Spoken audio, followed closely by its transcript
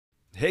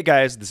Hey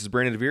guys, this is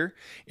Brandon DeVere,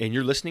 and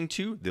you're listening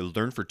to the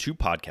Learn for Two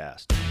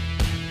podcast.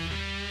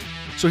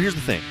 So here's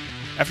the thing.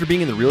 After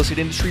being in the real estate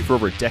industry for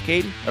over a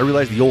decade, I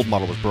realized the old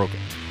model was broken.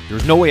 There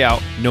was no way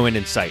out, no end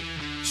in sight.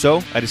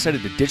 So I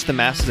decided to ditch the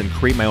masses and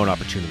create my own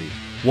opportunity.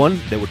 One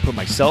that would put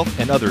myself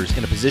and others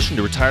in a position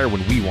to retire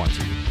when we want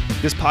to.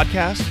 This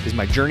podcast is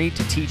my journey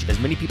to teach as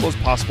many people as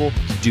possible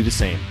to do the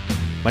same.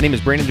 My name is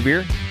Brandon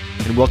DeVere,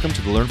 and welcome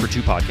to the Learn for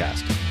Two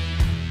podcast.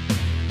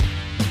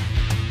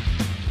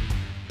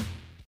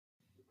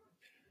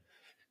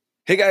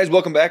 Hey guys,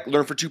 welcome back.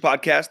 Learn for Two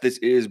podcast. This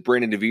is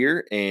Brandon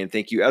DeVere, and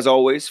thank you as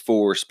always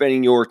for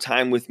spending your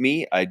time with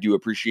me. I do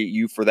appreciate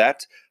you for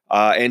that.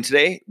 And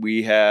today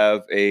we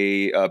have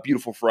a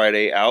beautiful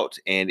Friday out,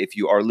 and if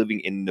you are living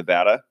in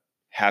Nevada,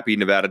 happy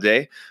Nevada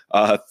Day.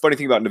 Funny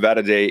thing about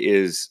Nevada Day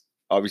is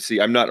obviously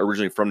I'm not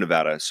originally from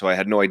Nevada, so I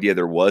had no idea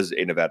there was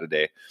a Nevada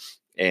Day.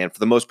 And for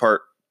the most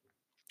part,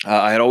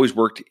 I had always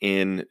worked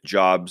in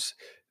jobs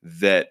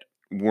that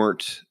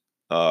weren't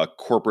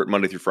corporate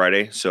Monday through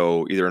Friday.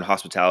 So either in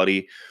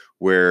hospitality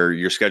where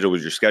your schedule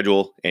was your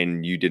schedule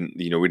and you didn't,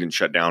 we didn't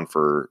shut down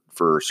for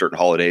certain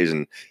holidays.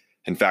 And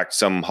in fact,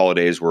 some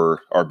holidays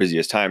were our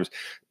busiest times.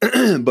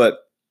 But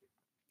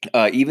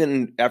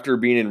even after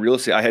being in real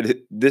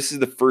estate, this is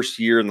the first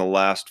year in the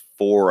last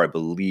four, I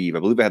believe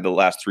I had the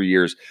last 3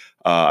 years.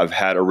 I've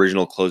had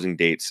original closing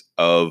dates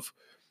of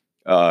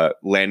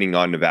landing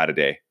on Nevada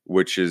Day,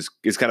 which is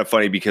kind of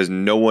funny because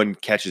no one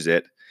catches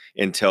it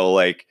until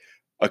like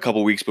a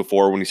couple weeks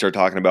before when you start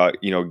talking about,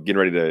 getting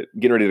ready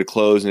to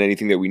close and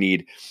anything that we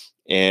need.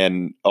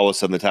 And all of a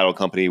sudden the title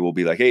company will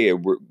be like, hey,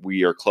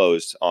 we are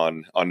closed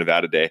on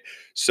Nevada Day.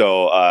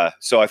 So I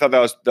thought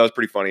that was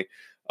pretty funny.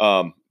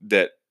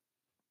 That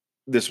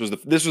this was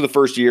the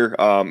first year.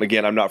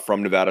 Again, I'm not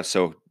from Nevada,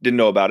 so didn't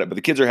know about it, but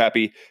the kids are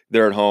happy.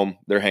 They're at home,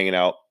 they're hanging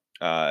out,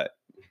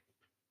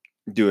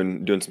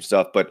 doing some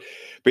stuff, but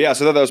yeah,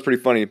 so I thought that was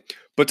pretty funny.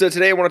 But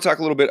today I want to talk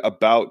a little bit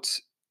about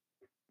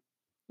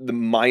a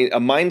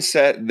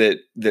mindset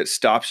that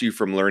stops you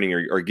from learning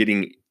or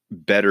getting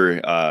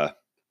better,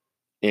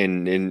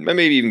 in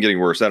maybe even getting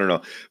worse. I don't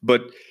know,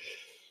 but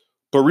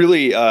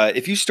really,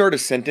 if you start a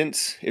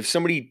sentence, if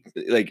somebody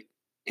like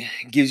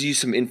gives you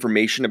some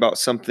information about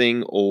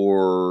something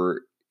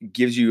or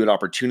gives you an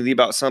opportunity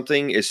about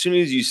something, as soon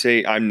as you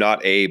say I'm not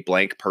a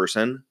blank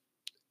person,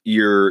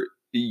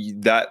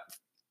 that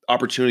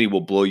opportunity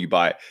will blow you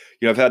by.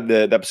 I've had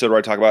the episode where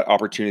I talk about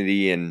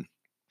opportunity and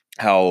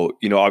how,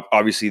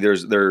 obviously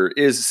there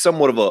is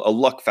somewhat of a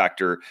luck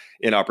factor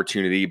in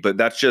opportunity, but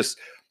that's just,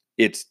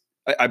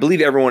 I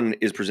believe everyone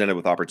is presented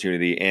with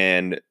opportunity.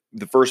 And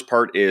the first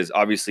part is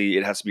obviously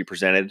it has to be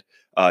presented.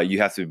 You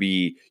have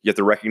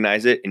to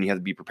recognize it and you have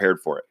to be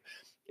prepared for it.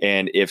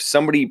 And if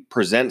somebody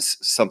presents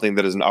something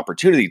that is an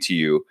opportunity to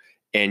you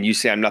and you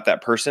say, I'm not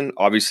that person,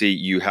 obviously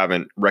you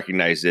haven't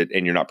recognized it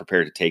and you're not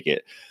prepared to take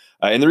it.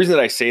 And the reason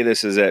that I say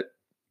this is that,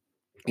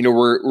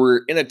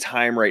 we're in a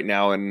time right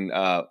now, and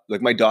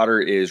like my daughter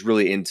is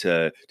really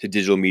into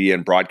digital media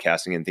and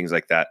broadcasting and things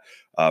like that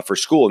for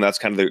school, and that's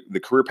kind of the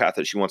career path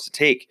that she wants to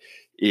take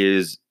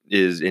is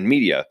in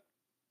media.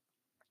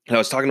 And I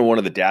was talking to one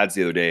of the dads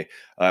the other day,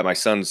 my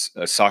son's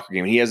soccer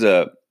game. And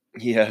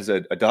he has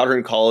a daughter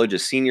in college, a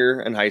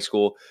senior in high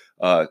school,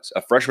 a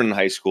freshman in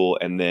high school,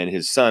 and then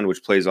his son,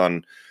 which plays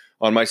on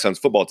my son's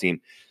football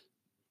team.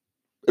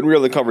 And we were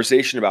having a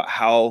conversation about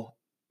how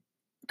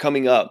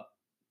coming up,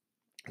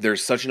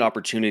 there's such an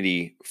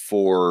opportunity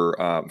for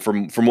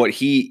from what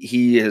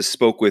he has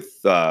spoke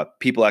with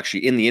people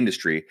actually in the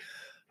industry,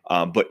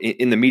 but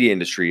in the media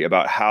industry,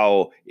 about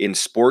how in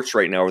sports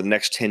right now over the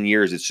next 10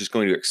 years, it's just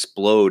going to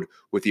explode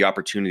with the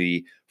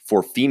opportunity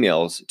for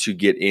females to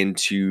get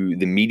into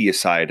the media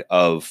side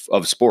of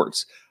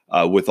sports,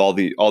 with all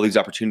these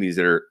opportunities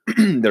that are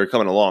that are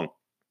coming along.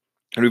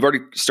 And we've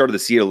already started to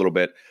see it a little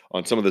bit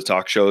on some of the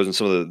talk shows and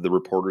some of the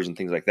reporters and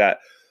things like that.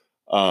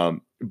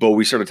 But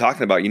we started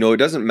talking about, it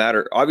doesn't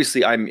matter.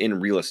 Obviously I'm in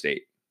real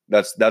estate.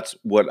 That's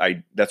what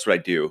I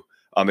do.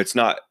 It's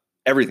not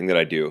everything that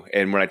I do.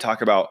 And when I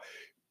talk about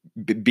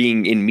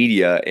being in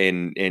media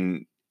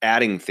and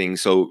adding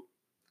things, so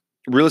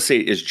real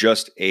estate is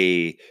just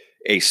a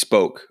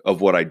spoke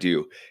of what I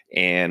do.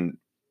 And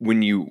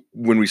when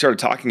we started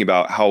talking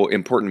about how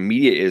important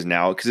media is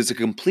now, because it's a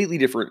completely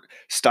different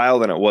style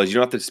than it was. You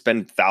don't have to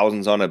spend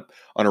thousands on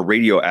a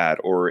radio ad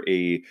or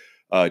a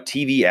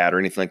TV ad or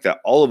anything like that.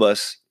 All of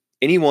us,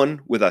 anyone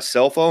with a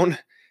cell phone,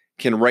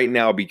 can right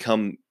now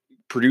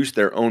produce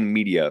their own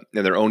media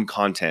and their own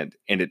content,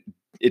 and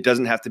it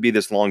doesn't have to be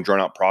this long drawn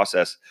out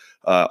process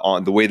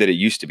on the way that it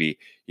used to be.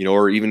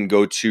 Or even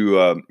go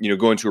to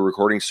go into a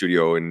recording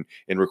studio and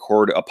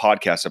record a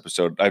podcast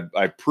episode.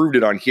 I've proved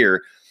it on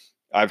here.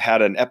 I've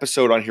had an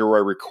episode on here where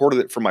I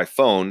recorded it from my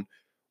phone,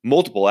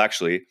 multiple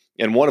actually,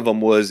 and one of them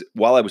was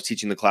while I was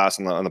teaching the class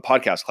on the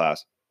podcast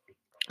class.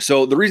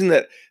 So the reason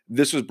that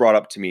this was brought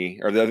up to me,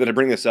 or that I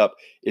bring this up,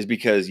 is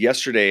because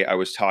yesterday I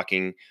was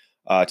talking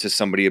to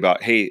somebody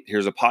about, hey,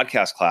 here's a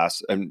podcast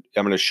class, and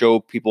I'm going to show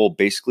people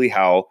basically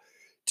how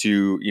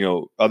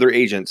to, other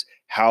agents,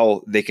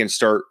 how they can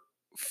start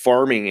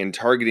farming and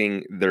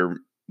targeting their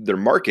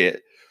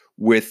market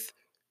with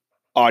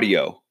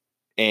audio.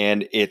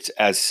 And it's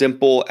as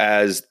simple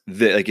as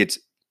it's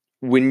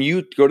when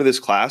you go to this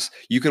class,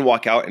 you can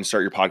walk out and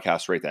start your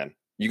podcast right then.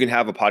 You can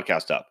have a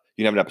podcast up.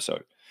 You can have an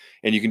episode,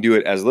 and you can do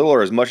it as little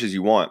or as much as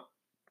you want.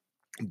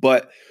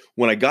 But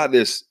when I got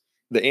this,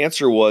 the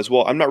answer was,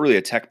 well, I'm not really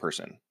a tech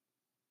person.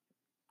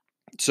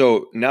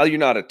 So now you're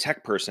not a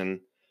tech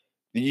person.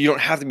 You don't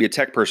have to be a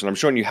tech person. I'm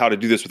showing you how to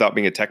do this without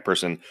being a tech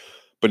person.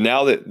 But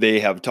now that they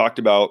have talked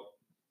about,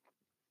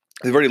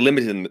 they've already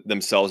limited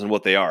themselves in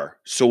what they are.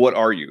 So what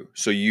are you?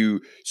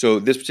 So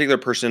this particular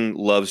person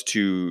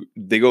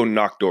they go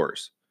knock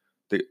doors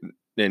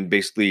and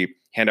basically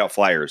hand out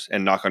flyers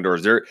and knock on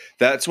doors.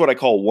 That's what I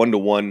call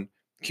one-to-one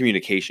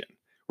communication,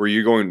 where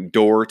you're going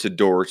door to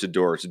door to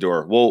door to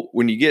door. Well,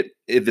 when you get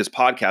this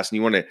podcast and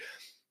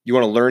you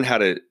want to learn how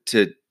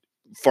to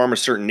farm a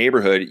certain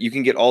neighborhood, you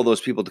can get all those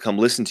people to come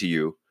listen to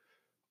you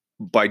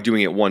by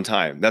doing it one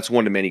time. That's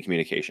one-to-many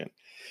communication.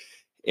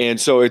 And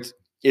so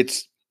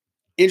it's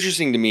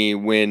interesting to me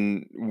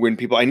when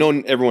people, I know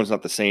everyone's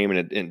not the same,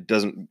 and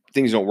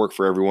things don't work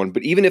for everyone,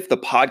 but even if the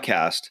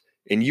podcast,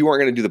 and you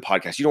aren't going to do the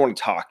podcast, you don't want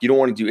to talk, you don't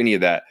want to do any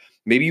of that.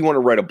 Maybe you want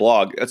to write a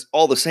blog. That's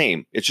all the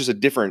same. It's just a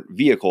different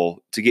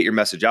vehicle to get your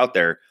message out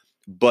there,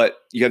 but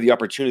you have the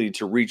opportunity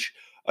to reach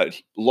a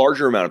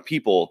larger amount of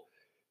people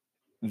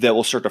that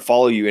will start to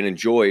follow you and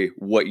enjoy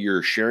what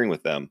you're sharing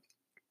with them.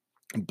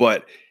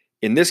 But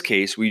in this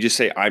case, we just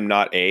say, I'm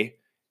not a,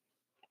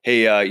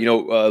 hey,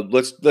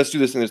 let's do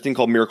this in this thing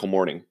called Miracle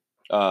Morning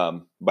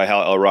by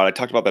Hal Elrod. I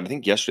talked about that, I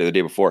think yesterday, the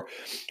day before,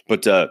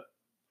 but I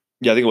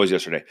think it was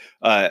yesterday.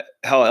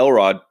 Hal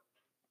Elrod,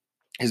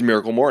 his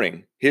Miracle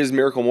Morning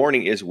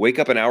is wake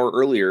up an hour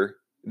earlier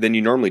than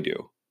you normally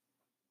do.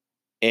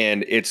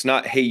 And it's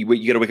not, hey, you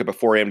got to wake up at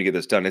 4 a.m. to get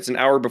this done. It's an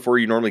hour before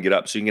you normally get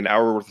up, so you can get an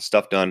hour worth of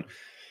stuff done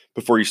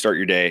before you start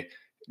your day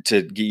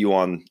to get you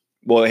on.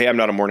 Well, hey, I'm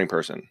not a morning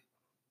person.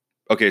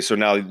 Okay, so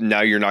now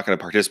you're not going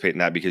to participate in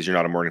that because you're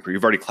not a morning person.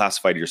 You've already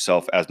classified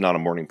yourself as not a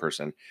morning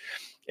person.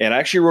 And I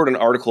actually wrote an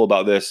article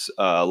about this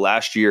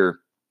last year,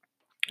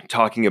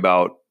 talking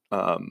about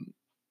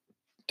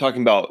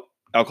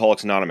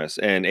Alcoholics Anonymous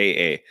and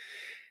AA.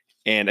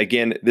 And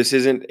again, this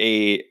isn't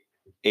a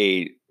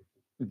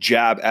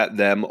jab at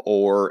them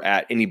or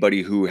at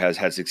anybody who has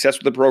had success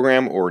with the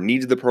program or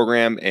needs the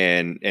program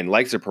and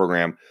likes the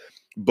program.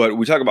 But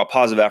we talk about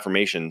positive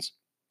affirmations.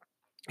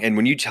 And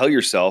when you tell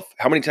yourself,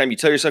 how many times you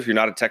tell yourself you're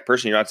not a tech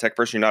person, you're not a tech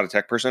person, you're not a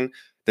tech person,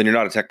 then you're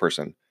not a tech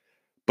person.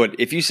 But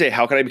if you say,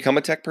 how can I become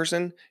a tech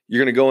person? You're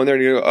going to go in there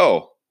and you go,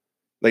 oh,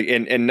 like,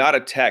 and not a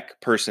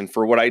tech person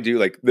for what I do.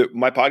 Like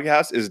my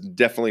podcast is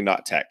definitely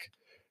not tech.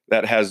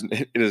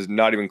 It is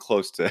not even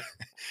close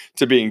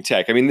to being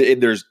tech. I mean,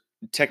 there's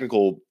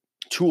technical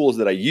tools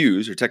that I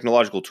use or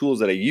technological tools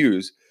that I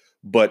use,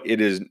 but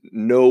it is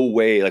no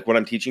way, like what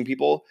I'm teaching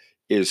people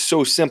is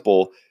so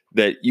simple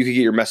that you can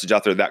get your message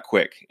out there that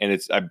quick. And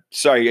I'm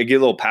sorry, I get a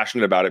little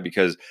passionate about it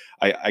because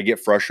I get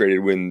frustrated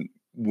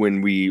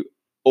when we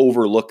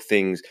overlook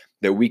things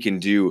that we can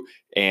do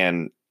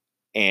and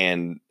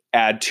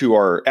add to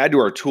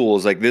our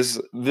tools. Like this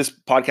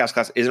podcast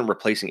class isn't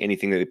replacing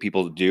anything that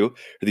people do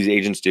or these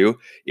agents do.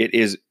 It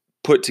is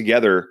put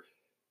together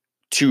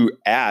to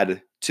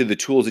add to the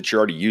tools that you're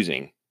already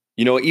using.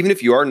 Even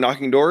if you are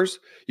knocking doors,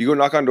 you go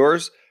knock on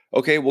doors.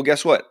 Okay, well,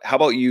 guess what? How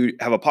about you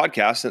have a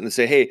podcast and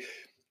say, hey,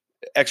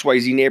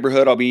 XYZ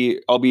neighborhood, I'll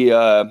be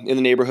in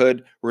the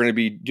neighborhood. We're going to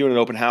be doing an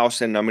open house,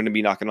 and I'm going to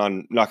be knocking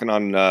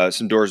on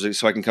some doors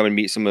so I can come and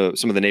meet some of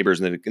the neighbors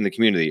in the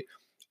community.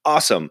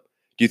 Awesome.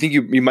 Do you think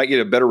you might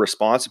get a better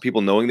response of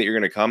people knowing that you're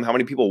going to come? How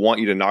many people want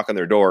you to knock on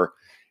their door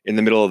in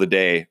the middle of the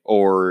day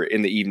or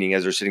in the evening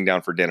as they're sitting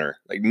down for dinner?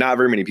 Like, not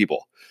very many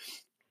people.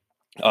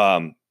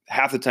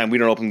 Half the time we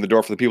don't open the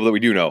door for the people that we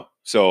do know.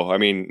 So, I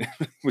mean,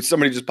 when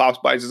somebody just pops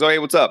by and says, oh, hey,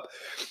 what's up?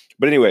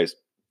 But anyways,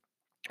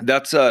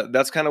 that's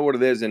kind of what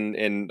it is.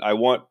 And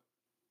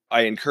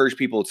I encourage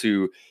people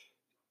to,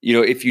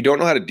 if you don't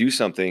know how to do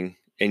something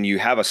and you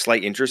have a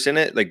slight interest in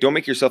it, like, don't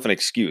make yourself an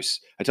excuse.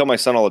 I tell my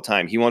son all the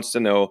time, he wants to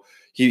know,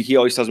 he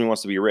always tells me he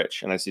wants to be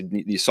rich. And I said,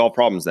 you solve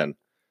problems then.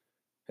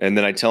 And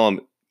then I tell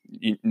him,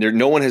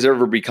 no one has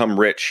ever become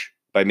rich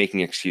by making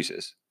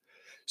excuses.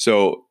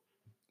 So,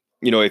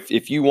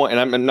 if you want, and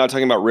I'm not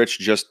talking about rich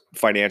just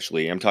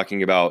financially, I'm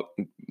talking about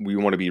we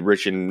want to be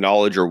rich in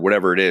knowledge or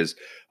whatever it is.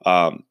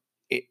 Every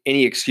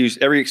excuse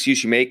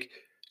you make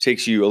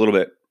takes you a little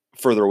bit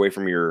further away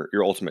from your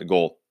ultimate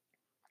goal.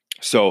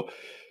 So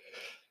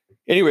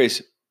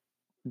anyways,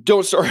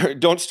 don't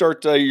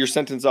start your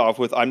sentence off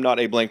with, I'm not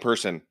a blank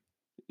person.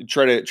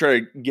 Try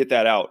to get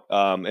that out.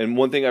 And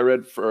one thing I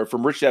read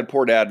from Rich Dad,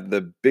 Poor Dad,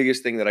 the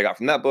biggest thing that I got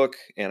from that book,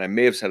 and I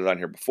may have said it on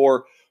here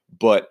before,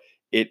 but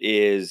it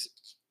is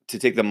to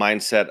take the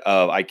mindset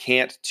of I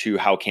can't to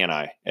how can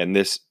I? And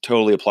this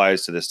totally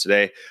applies to this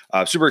today.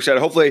 Super excited.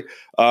 Hopefully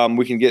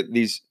we can get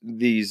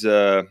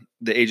the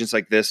agents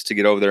like this to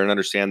get over there and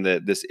understand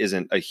that this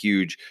isn't a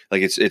huge,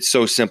 like it's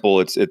so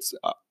simple. It's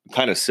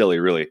kind of silly,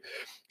 really.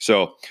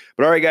 So,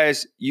 but all right,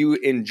 guys, you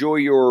enjoy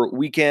your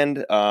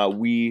weekend.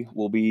 We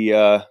will be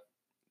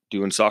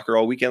doing soccer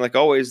all weekend, like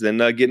always, then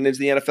getting into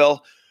the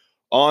NFL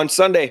on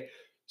Sunday.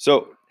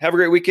 So have a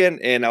great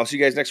weekend, and I'll see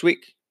you guys next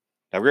week.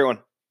 Have a great one.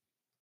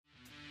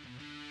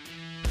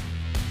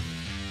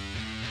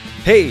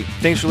 Hey,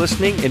 thanks for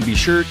listening, and be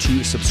sure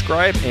to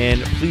subscribe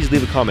and please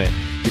leave a comment.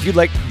 If you'd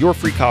like your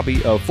free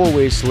copy of 4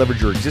 ways to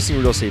leverage your existing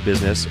real estate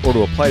business or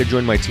to apply to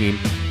join my team,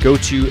 go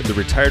to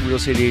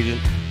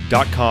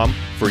theretiredrealestateagent.com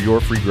for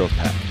your free growth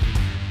pack.